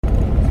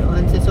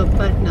is op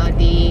pad na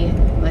die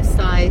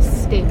Maasai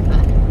steppe.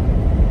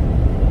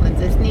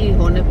 Ons is nie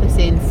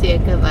 100%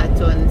 seker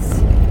wat ons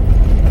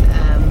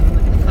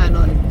gaan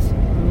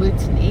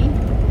ontmoet nie,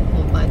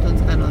 of wat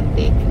ons gaan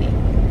ontdek nie.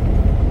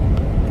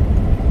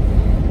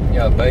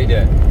 Ja,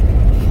 beide.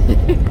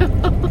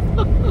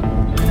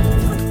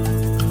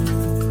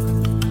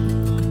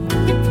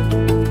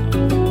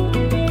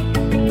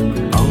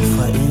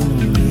 Alpha en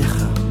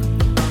Omega,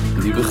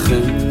 die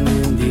begin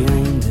en die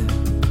einde,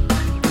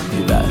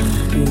 die weg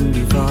en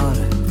die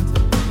waarheid,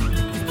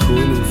 die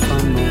koning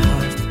van my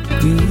hart,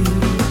 die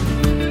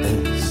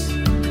is.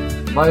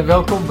 Baie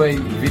welkom by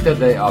Vita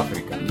Dei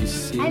Afrika.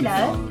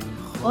 Hallo,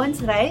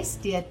 ons reis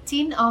deur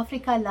 10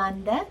 Afrika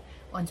lande,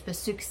 ons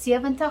besoek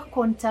 70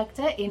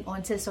 kontakte en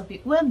ons is op die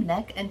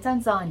oomblik in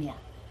Tanzanië.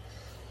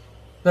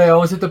 Nou ja,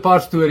 ons het 'n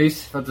paar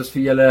stories wat ons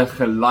vir julle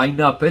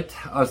geline-up het,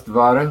 as het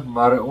ware,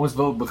 maar ons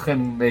wil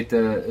begin met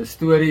 'n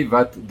storie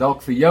wat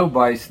dalk vir jou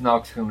baie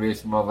snaaks gaan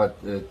wees, maar wat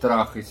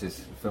tragies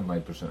is vir my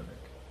persoonlik.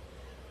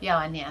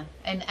 Ja, nee,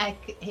 en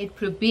ek het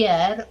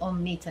probeer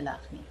om nie te lag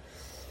nie.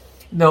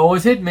 Nou,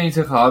 ons het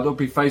mense gehad op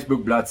die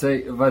Facebook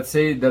bladsy wat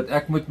sê dat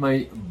ek moet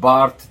my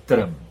baard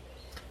trim.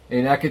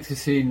 En ek het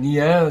gesê,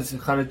 nee, ons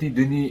gaan dit nie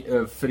doen nie,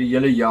 vir die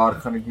hele jaar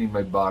gaan ek nie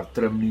my baard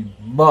trim nie,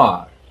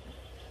 maar,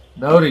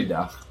 nou die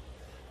dag,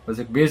 was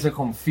ek besig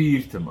om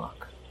vuur te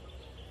maak.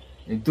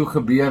 En toe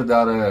gebeur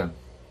daar 'n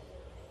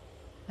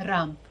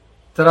ramp.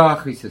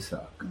 Tragiese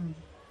saak.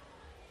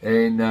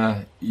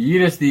 En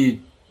hier is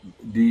die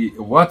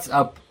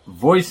WhatsApp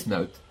voice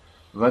note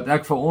wat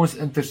ek vir ons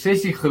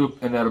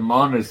intersessiegroep in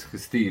Hermanus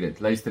gestuur het.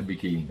 Luister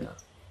bietjie hierna.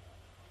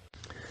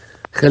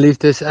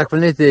 Geliefdes, ek wil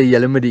net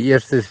julle moet die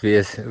eerstes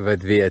wees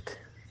wat weet.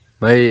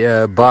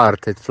 My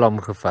baard het vlam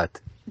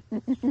gevat.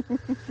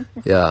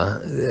 Ja,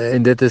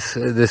 en dit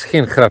is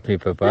geen grap nie,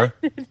 papa.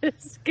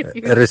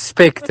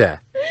 Respekte.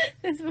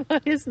 Dis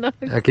baie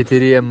snaaks. Ek het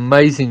hierdie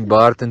amazing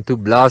baard en toe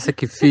blaas ek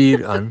die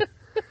vuur aan.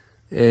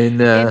 En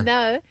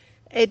nou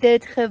het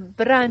dit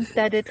gebrand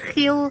dat dit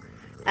geel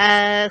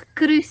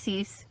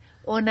kruisies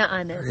onder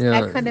anders. Ja,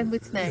 ek gaan dit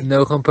moet sny.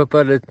 Nou gaan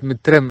papa dit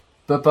moet trim.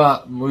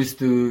 Papa moes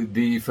toe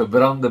die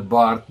verbrande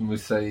baard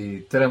moes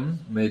hy trim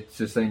met,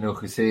 soos hy nou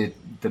gesê het,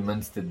 ten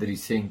minste 3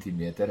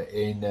 centimeter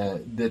en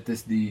dit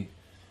is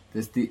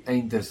die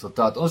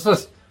eindresultaat. Ons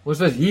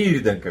was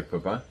hier, dink ek,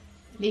 papa.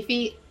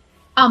 Liefie,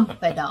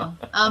 amper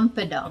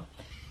daar.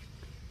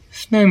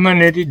 Sny maar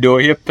net die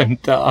dooie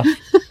punte af.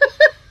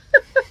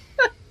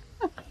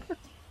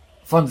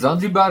 Van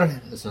Zanzibar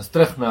is ons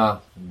terug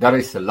na Dar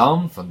es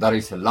Salaam, van Dar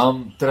es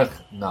Salaam terug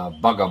na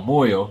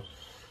Bagamoyo.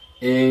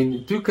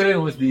 En toe kry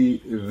ons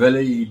die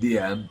wille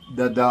idee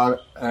dat daar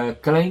 'n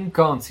klein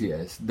kansie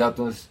is dat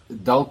ons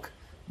dalk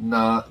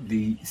na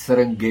die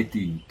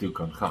Serengeti toe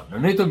kan gaan.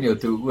 Nou net om jou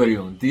te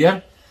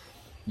oriënteer,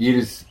 hier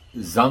is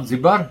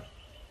Zanzibar,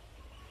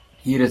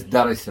 hier is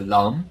Dar es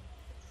Salaam,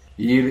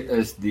 hier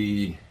is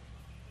die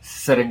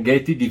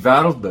Serengeti, die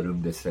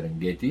wêreldberoemde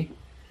Serengeti,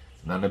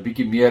 en dan 'n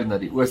bietjie meer na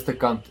die ooste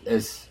kant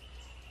is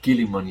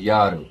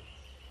Kilimanjaro.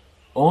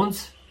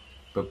 Ons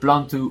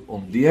beplan toe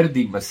om deur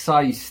die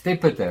Maasai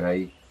steppe te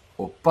ry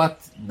op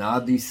pad na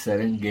die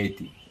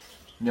Serengeti.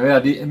 Nou ja,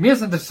 die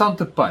mees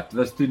interessante pad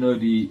was toe nou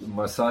die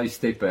Maasai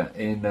steppe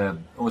en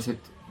ons het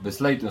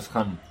besluit ons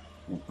gaan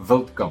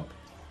wildkamp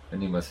in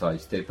die Maasai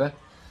steppe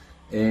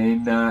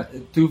en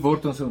toe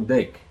word ons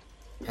ontdek.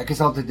 Ek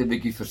is altyd 'n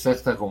bietjie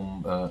versigtig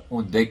om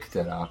ontdek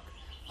te raak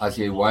as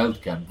jy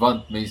wildcamp,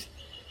 want mense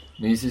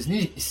is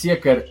nie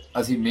seker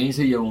as die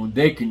mense jou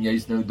ontdek en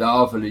jy's nou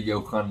daar of hulle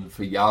jou gaan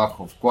verjaag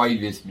of kwaai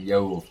wees met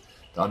jou of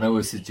dan nou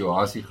 'n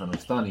situasie gaan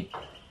ontstaan nie.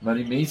 Maar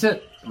die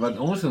mense wat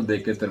ons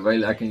ontdek het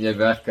terwyl ek en jy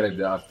wegkruip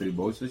daar agter die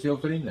bos, was jou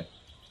vriendelik.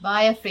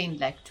 Baie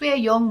vriendelik.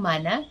 2 jong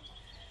manne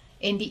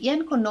en die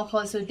een kon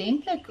nogal so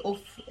denklik of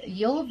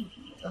heel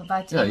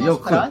wat Engels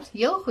praat.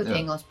 Heel goed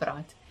Engels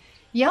praat.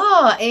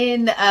 Ja,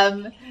 en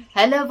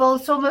hulle wil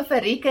sommer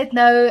vir Rieket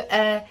nou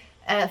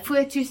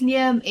foto's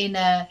neem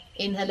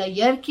en hulle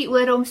jurkie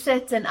oor hom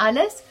sit en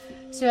alles.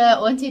 So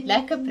ons het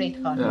lekker pret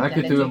gehad. Ja, ek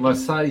het toe 'n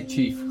Maasai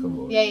chief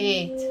geword.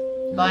 Jy het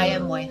baie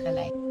mooi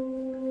gelyk.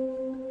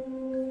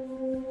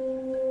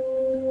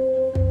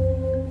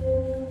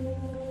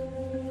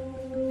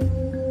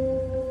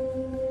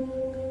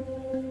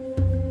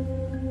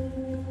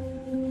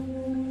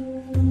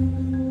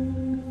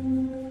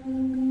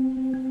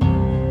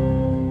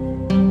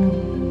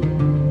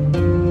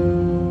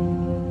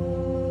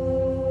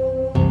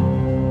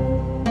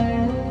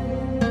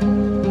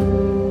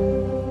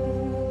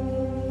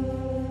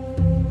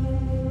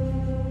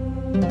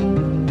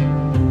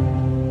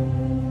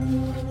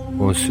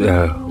 Ons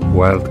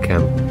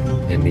wildcamp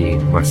in die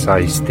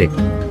Maasai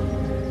steppe.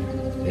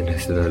 En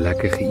ons het nou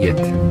lekker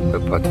geëet.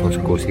 Papa het ons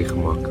kosie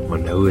gemaak, maar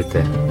nou het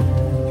 'n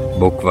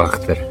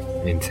bokwagter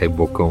en sy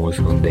bokke ons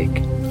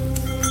ontdek.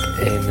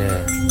 En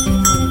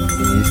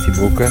hier is die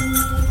bokke.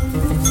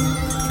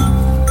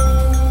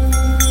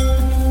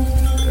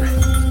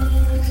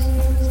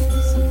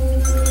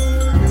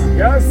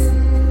 Yes.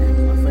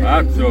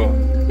 Wat so?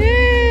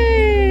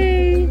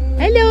 Hey,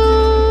 hallo.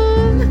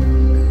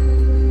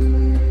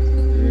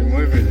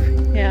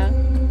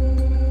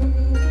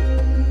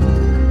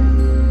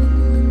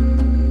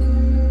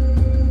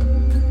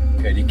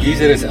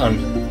 geyser is aan.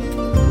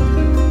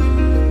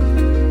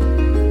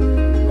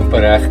 Amper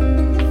reg.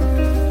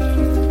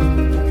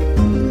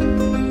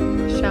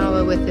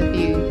 Shower with a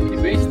view.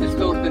 Die beste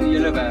stort in die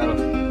hele wêreld.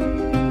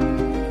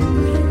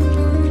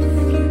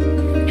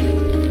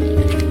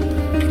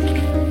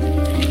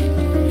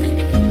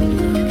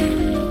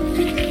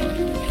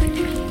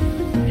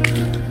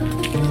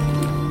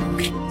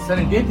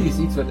 Serengeti is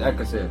iets wat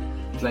ek as 'n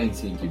klein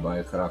seentjie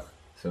baie graag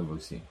sou wou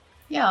sien.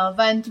 Ja,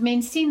 want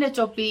mens sien dit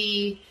op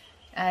die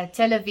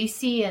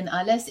televisie en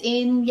alles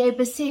en jy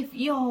besef,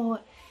 ja,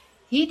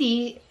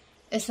 hierdie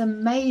is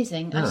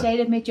amazing as jy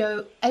dit met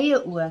jou eie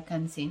oë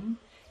kan sien.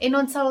 En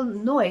ons sal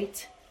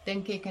nooit,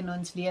 dink ek, in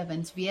ons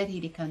lewens weer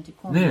hierdie kant toe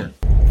kom. Nee.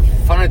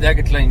 Vandat ek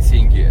 'n klein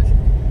seentjie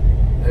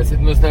is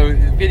dit mos nou,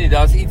 ek weet nie,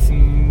 daar's iets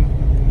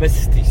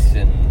misties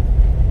in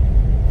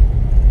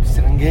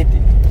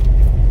Serengeti.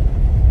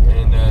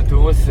 En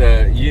toe ons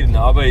hier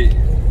naby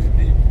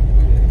die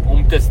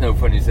omtes nou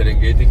van die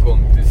Serengeti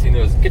kom, toe sien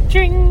ons,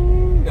 kaching,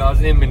 daar's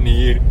nie 'n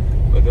manier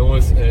wat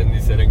ons in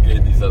die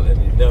Serengeti sal in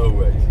die nou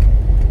wees.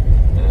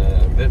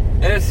 Dit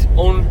is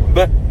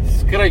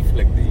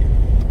onbeskryflik die.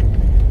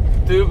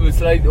 Toe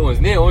besluit ons,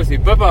 nee, ons die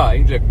Pippa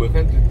eintlik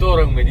begin te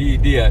torring met die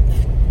idee.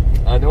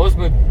 En ons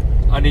moet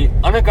aan die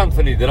ander kant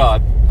van die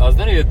draad, daar's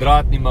nou nie 'n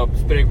draad nie, maar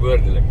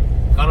spreekwoordelik,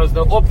 gaan ons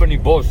nou op in die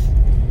bos,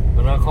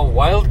 en dan gaan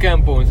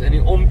wildcamp ons in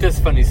die omtes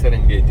van die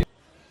Serengeti.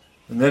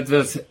 En dit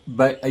was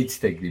by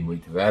uitstek die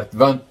moeite werd,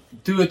 want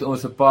toe het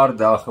ons 'n paar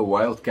dae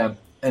gewildcamp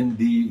in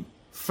die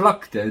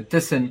vlakte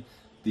tussen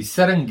die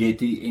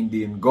Serengeti en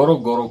die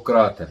Ngorongoro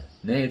krater.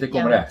 Nee, het ek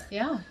kom reg?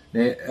 Ja.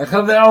 Nee, 'n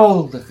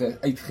geweldige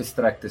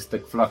uitgestrekte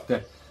stuk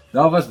vlakte.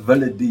 Daar was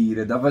wilde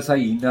diere, daar was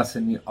hyenas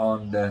in die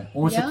aande.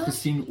 Ons het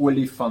gesien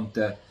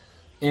olifante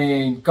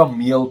en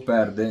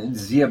kameelperde en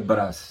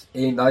zebras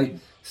en daai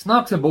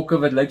snaakse bokke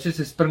wat lyk soos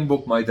 'n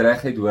springbok maar hy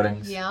reguit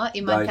horings. Ja,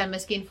 iemand kan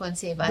miskien vir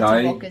ons sê wat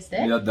 'n bok is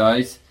dit? Ja,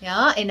 daai's.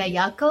 Ja, en 'n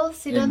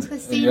jakkals het ons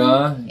gesien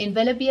ja, en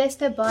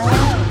wildebeeste baie.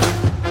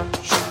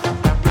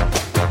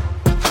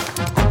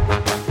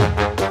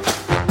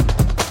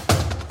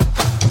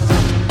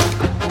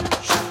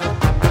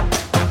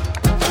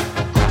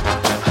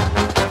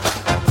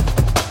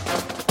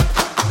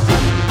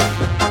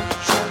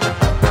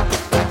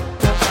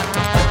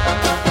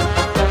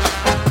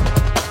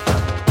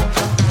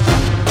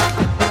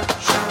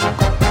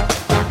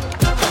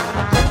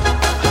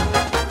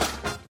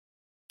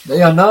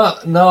 Ja,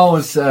 na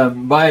ons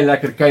baie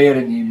lekker kuier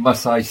in die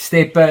Masai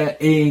steppe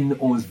en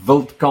ons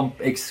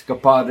wildkamp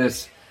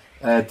ekskapades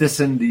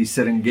tussen die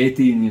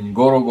Serengeti en die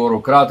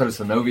Ngorongoro kraters,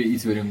 en nou weer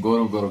iets oor die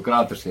Ngorongoro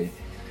kraters sê,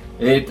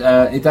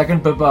 het ek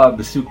en Pippa 'n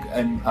besoek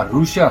in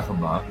Arusha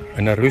gemaak.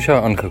 In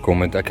Arusha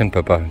aangekom het ek en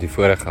Pippa die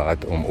voorreg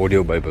gehad om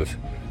audiobybels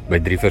by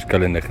 3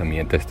 verskillende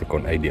gemeentes te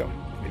kon uitdeel.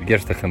 By die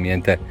eerste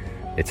gemeente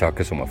het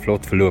sake sommer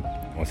vlot verloop,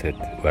 ons het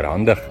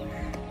oorhandig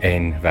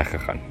en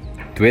weggegaan.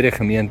 Tweede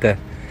gemeente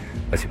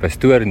was die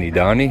pastoor nie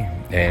daar nie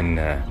en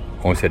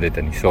ons het dit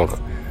in die sorg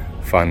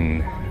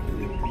van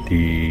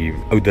die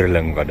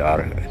ouderling wat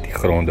daar die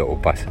gronde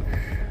oppas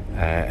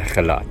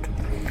gelaat.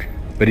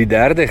 By die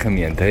derde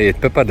gemeente het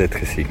Pippa dit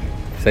gesien.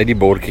 Sy het die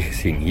bordjie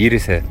gesien. Hier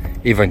is 'n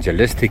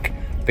evangelistic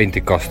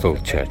Pentecostal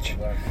church.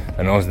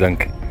 En ons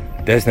dink,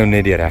 dis nou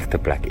net die regte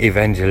plek.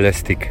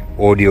 Evangelistic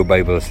audio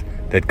Bybels,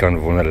 dit kan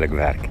wonderlik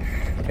werk.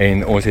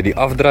 En ons het die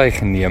afdraai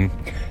geneem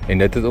en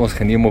dit het ons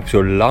geneem op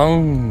so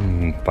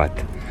lang pad.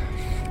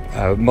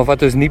 Maar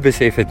wat ons nie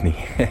besef het nie,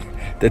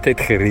 dit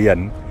het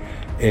gereën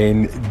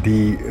en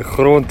die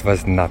grond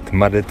was nat,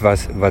 maar dit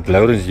was wat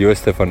Laurens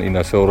Jooste van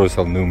Inasoro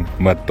sal noem,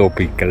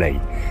 matoppie klei.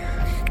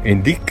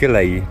 En die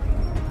klei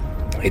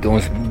het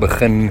ons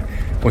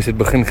het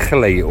begin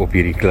gly op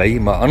hierdie klei,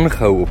 maar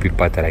aangehou op die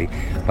padry,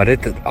 maar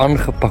dit het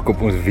aangepak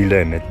op ons wiele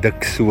en 'n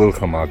dik sool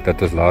gemaak,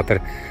 dat ons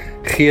later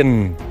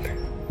geen,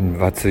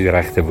 wat is die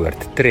regte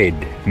woord, tread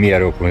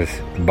meer op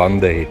ons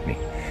bande het nie.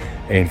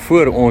 En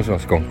voor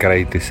ons kon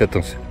kry, toe sit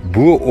ons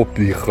bo op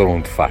die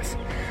grond vas.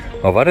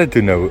 Maar wat dit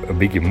toe nou 'n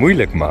bietjie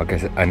moeilik maak,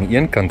 is aan die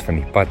een kant van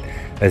die pad,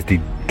 is die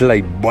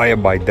klei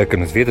baie dik,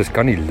 en ons weet, ons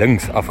kan nie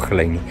links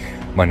afgly nie,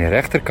 maar aan die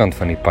regterkant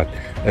van die pad,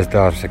 is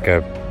daar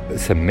sulke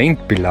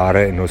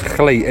sementpilare, en ons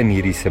gly in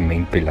hierdie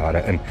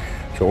sementpilare in.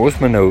 So ons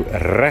moet nou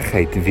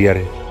reguit weer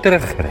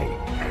terugry.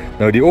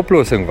 Nou die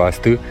oplossing was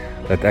toe,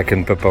 dat ek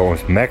en Pippa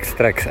ons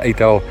Max-Trax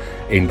uithaal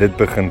en dit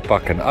begin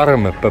pak. En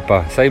arme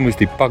Pippa, sy moes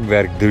die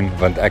pakwerk doen,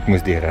 want ek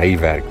moes die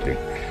rywerk doen.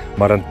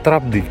 Maar dan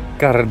trap die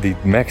kar, die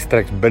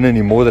Max-Trax binne in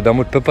die modder, dan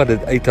moet Pippa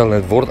dit uithaal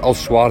en het word al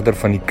swaarder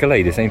van die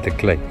klei, dis eintlik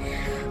klei.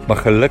 Maar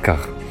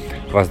gelukkig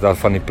was daar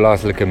van die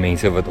plaaslike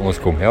mense wat ons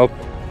kom help.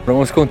 En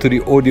ons kon toe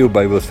die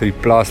audiobybels vir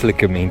die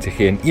plaaslike mense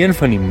gee. En een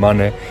van die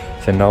manne,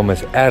 sy naam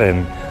is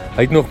Aaron,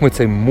 hy het nog met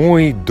sy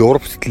mooi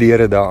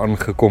dorpsklere daar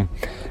aangekom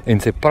en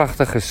sy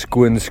pragtige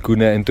skoon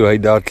skoene, en toe hy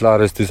daar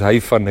klaar is, toe is hy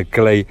van 'n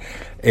klei,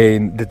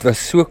 en dit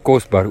was so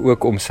kosbaar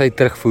ook om sy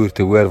terugvoer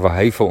te hoor waar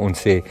hy vir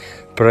ons sê,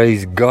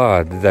 praise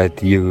God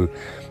that you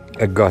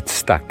got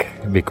stuck,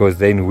 because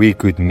then we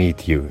could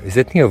meet you. Is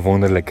dit nie 'n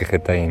wonderlike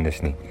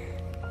getuienis nie?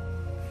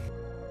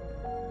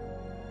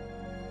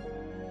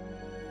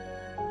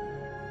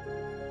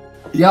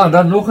 Ja,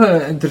 dan nog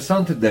 'n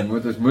interessante ding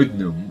wat ons moet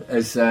noem,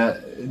 is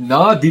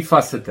na die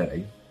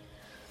vassetery,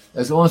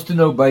 is ons toe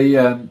nou by,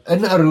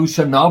 in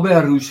Arusha, naby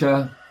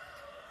Arusha,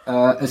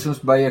 is ons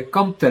by 'n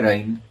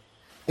kampterrein,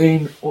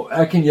 en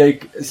ek en jy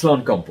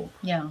slaan kamp op.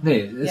 Ja.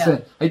 Nee, is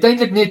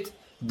uiteindelik net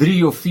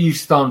 3 of 4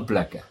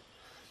 staanplekke.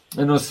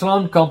 En ons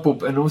slaan kamp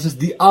op, en ons is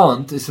die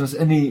aand, is ons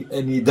in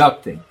die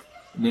daktent.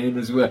 Nee, en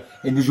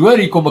ons hoor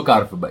hier kom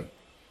mekaar verby.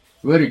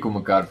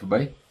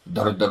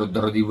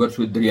 Die hoor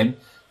so dreun.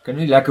 Kan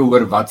nie lekker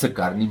hoor wat se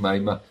kar nie,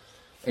 maar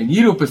en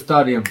hier op 'n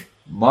stadium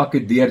maak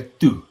dit deur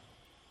toe.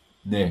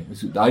 Nee,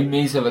 so daai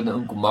mense wat nou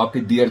inkom, maak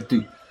dit deur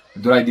toe.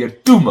 Draai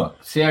deur toe maak.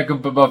 Sê ek en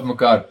pappa vir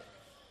mekaar.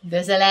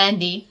 Dis 'n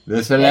Landy.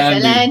 Dis 'n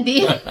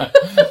Landy.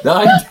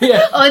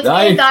 Ons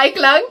ken daai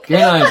klank.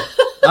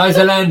 Daai is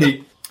 'n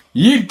Landy.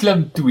 Hier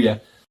klim 2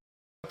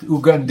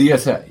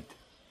 Ugandese uit.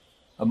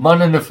 'n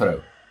Man en 'n vrou.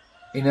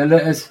 En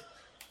hulle is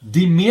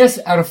die mees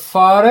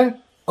ervare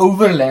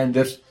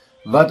overlanders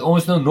wat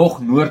ons nou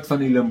nog noord van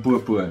die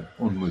Limpopo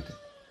ontmoet het.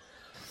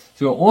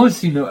 So ons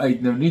sien nou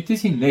uit, nou nie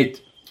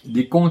net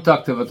die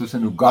kontakte wat ons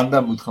in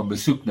Uganda moet gaan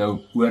besoek nou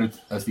oor,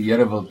 as die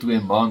Here wil, 2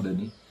 maande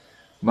nie,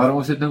 maar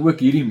ons het nou ook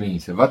hierdie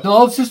mense, wat nou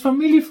al soos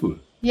familie voel.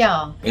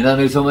 Ja. En dan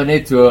is sommer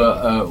net so,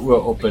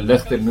 op 'n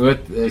ligter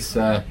noot, is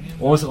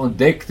ons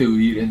ontdek toe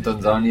hier in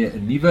Tanzanië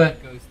 'n nuwe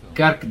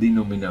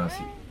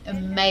kerkdenominasie.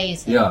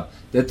 Amazing. Ja,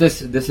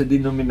 dis 'n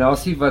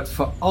denominasie wat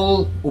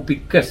veral op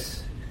die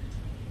kus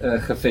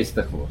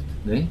gevestig word,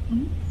 né?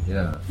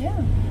 Ja. Ja.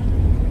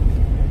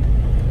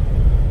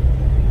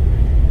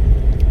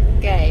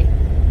 Okay.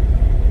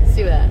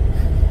 So.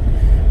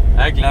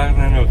 Ek lag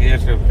nou nog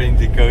eers op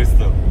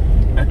Pentecostal.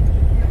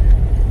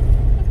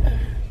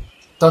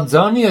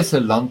 Tanzanië is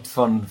 'n land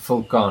van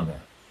vulkane.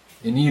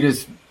 En hier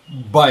is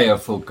baie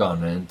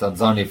vulkane in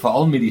Tanzanië,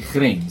 veral met die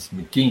grens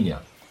met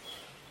Kenia.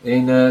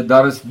 En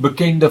daar is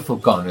bekende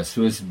vulkane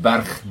soos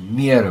Berg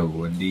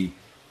Meru en die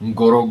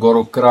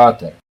Ngorongoro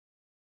krater.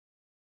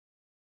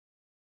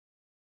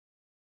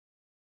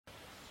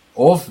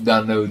 Of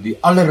dan nou die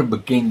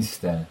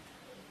allerbekendste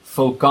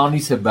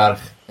vulkaniese berg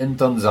in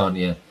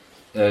Tanzanië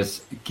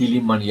is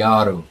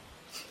Kilimanjaro.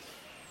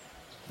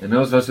 En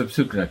ons was op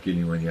soek na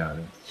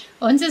Kilimanjaro.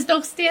 Ons is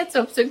nog steeds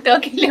op soek na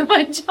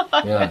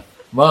Kilimanjaro. Ja,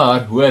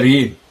 maar hoor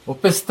hier,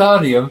 op 'n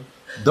stadium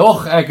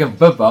dog ek en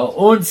Pippa,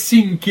 ons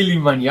sien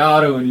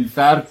Kilimanjaro in die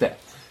verte.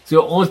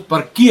 So ons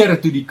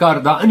parkeer toe die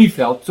kar daar in die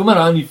veld, sommer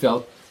daar in die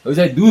veld. Ons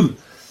het deur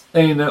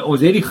en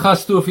ons het die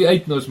gasstoofie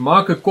uit en ons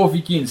maak 'n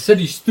koffietjie en sit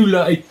die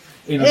stoele uit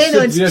en ons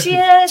sit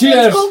weer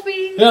cheers,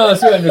 koffie. Ja,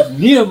 so en ons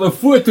neem 'n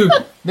foto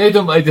net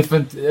om uit te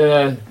vind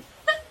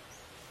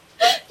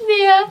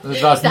Nee,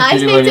 was daar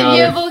is net 'n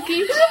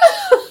heuweltjie.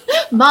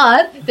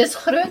 Maar dis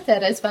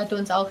groter as wat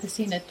ons al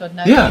gesien het tot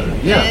nou. Ja.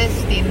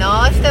 Dis die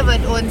naaste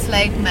wat ons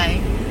lyk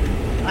my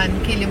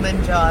aan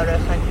Kilimanjaro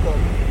gaan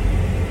kom.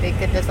 Dit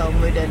is al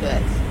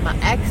moedeloos, maar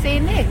ek sê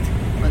net,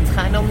 ons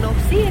gaan hom nog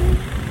sien.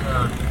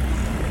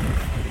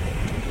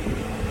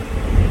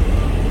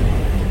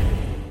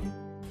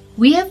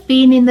 We have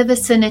been in the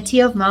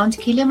vicinity of Mount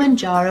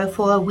Kilimanjaro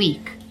for a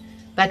week,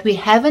 but we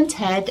haven't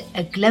had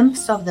a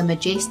glimpse of the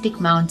majestic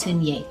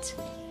mountain yet.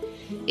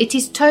 It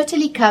is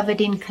totally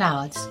covered in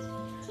clouds.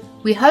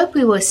 We hope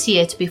we will see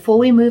it before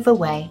we move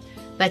away,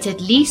 but at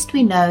least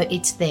we know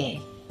it's there.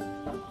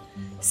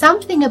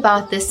 Something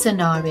about this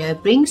scenario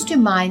brings to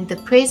mind the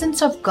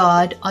presence of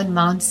God on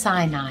Mount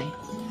Sinai.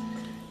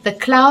 The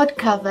cloud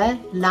cover,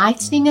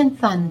 lightning and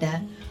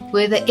thunder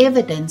were the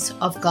evidence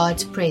of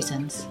God's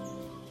presence.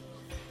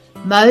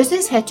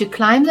 Moses had to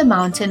climb the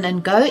mountain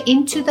and go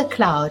into the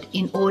cloud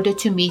in order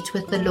to meet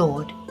with the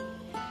Lord.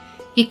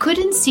 He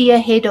couldn't see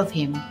ahead of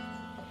him.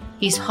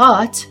 His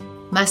heart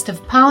must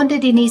have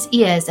pounded in his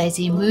ears as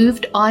he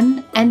moved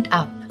on and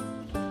up.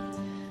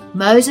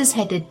 Moses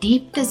had a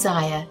deep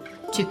desire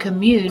to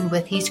commune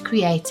with his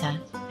Creator.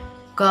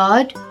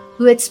 God,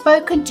 who had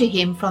spoken to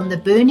him from the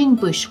burning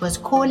bush, was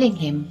calling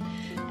him,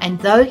 and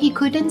though he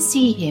couldn't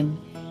see him,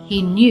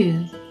 he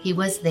knew he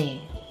was there.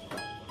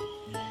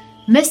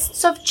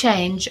 Mists of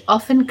change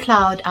often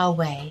cloud our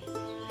way.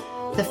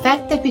 The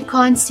fact that we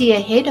can't see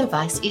ahead of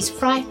us is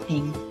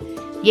frightening,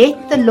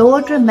 yet the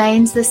Lord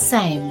remains the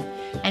same,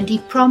 and He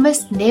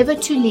promised never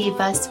to leave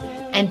us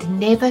and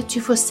never to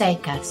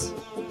forsake us.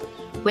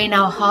 When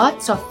our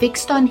hearts are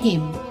fixed on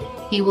Him,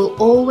 He will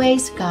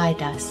always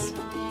guide us.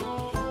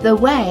 The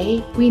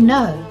way we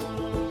know,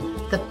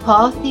 the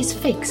path is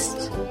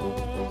fixed.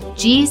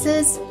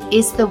 Jesus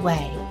is the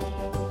way.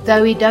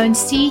 Though we don't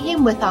see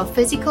Him with our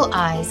physical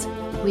eyes,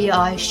 we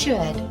are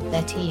assured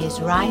that He is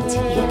right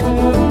here.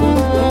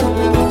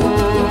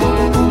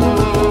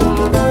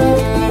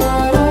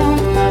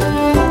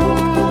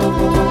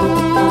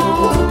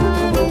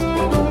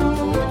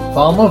 Vir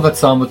almal wat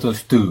saam met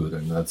ons toer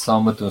en wat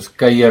saam met ons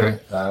kuier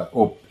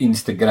op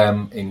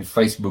Instagram en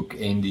Facebook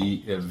en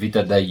die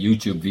Vita Dei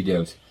YouTube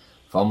video's,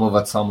 vir almal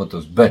wat saam met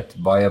ons bid,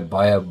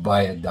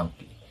 baie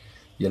dankie.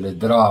 Julle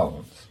dra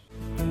ons.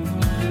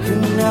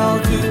 En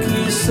elke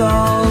keer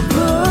sal